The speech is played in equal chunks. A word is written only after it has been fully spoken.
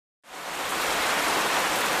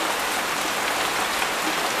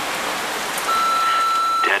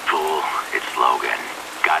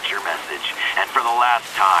your message. And for the last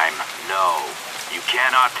time, no. You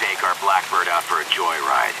cannot take our Blackbird out for a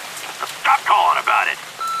joyride. Now stop calling about it!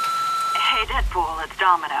 Hey, Deadpool, it's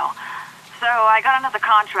Domino. So, I got another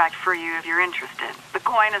contract for you if you're interested. The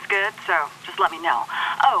coin is good, so just let me know.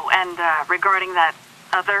 Oh, and regarding that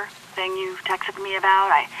other thing you texted me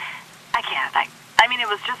about, I can't. I mean, it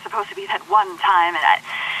was just supposed to be that one time, and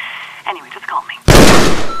anyway, just call me.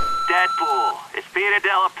 Deadpool, it's Peter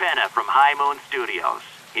Della Penna from High Moon Studios.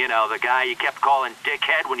 You know, the guy you kept calling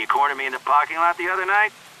dickhead when you cornered me in the parking lot the other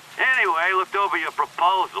night? Anyway, looked over your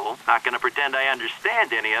proposal. Not gonna pretend I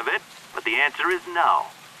understand any of it, but the answer is no.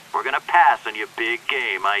 We're gonna pass on your big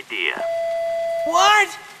game idea.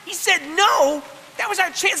 What? He said no? That was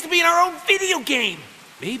our chance to be in our own video game.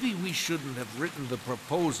 Maybe we shouldn't have written the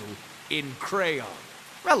proposal in crayon.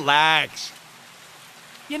 Relax.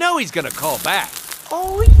 You know he's gonna call back.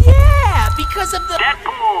 Oh, yeah, because of the...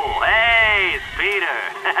 Deadpool! Hey, it's Peter.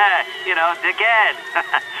 You know, dickhead.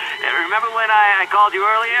 Remember when I called you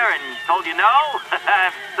earlier and told you no?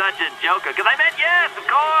 I'm such a joker, because I meant yes, of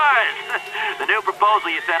course. The new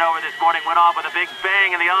proposal you sent over this morning went off with a big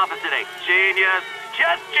bang in the office today. Genius.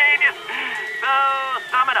 Just genius. So,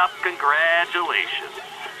 sum it up, congratulations.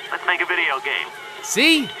 Let's make a video game.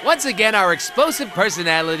 See? Once again, our explosive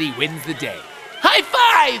personality wins the day. High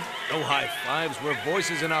five! No high fives, we're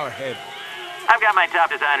voices in our head. I've got my top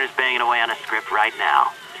designers banging away on a script right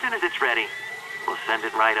now. As soon as it's ready, we'll send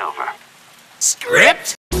it right over.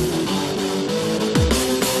 Script? To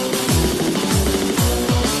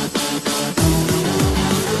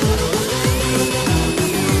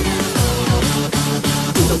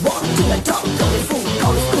the walk, to the talk, to the food, to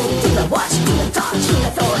the school, to the watch, to the talk, to the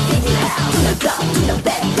throw, things in hell, to the club, to the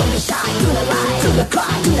bed, to the shine, to the light, to the cry,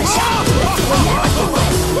 to the shout, to the never do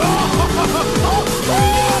it.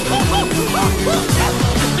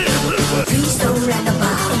 Please don't run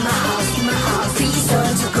about in my house, please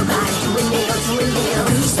don't talk about it, to a nail,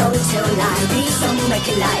 please don't tell a lie, please don't make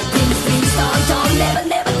a lie, please don't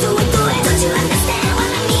never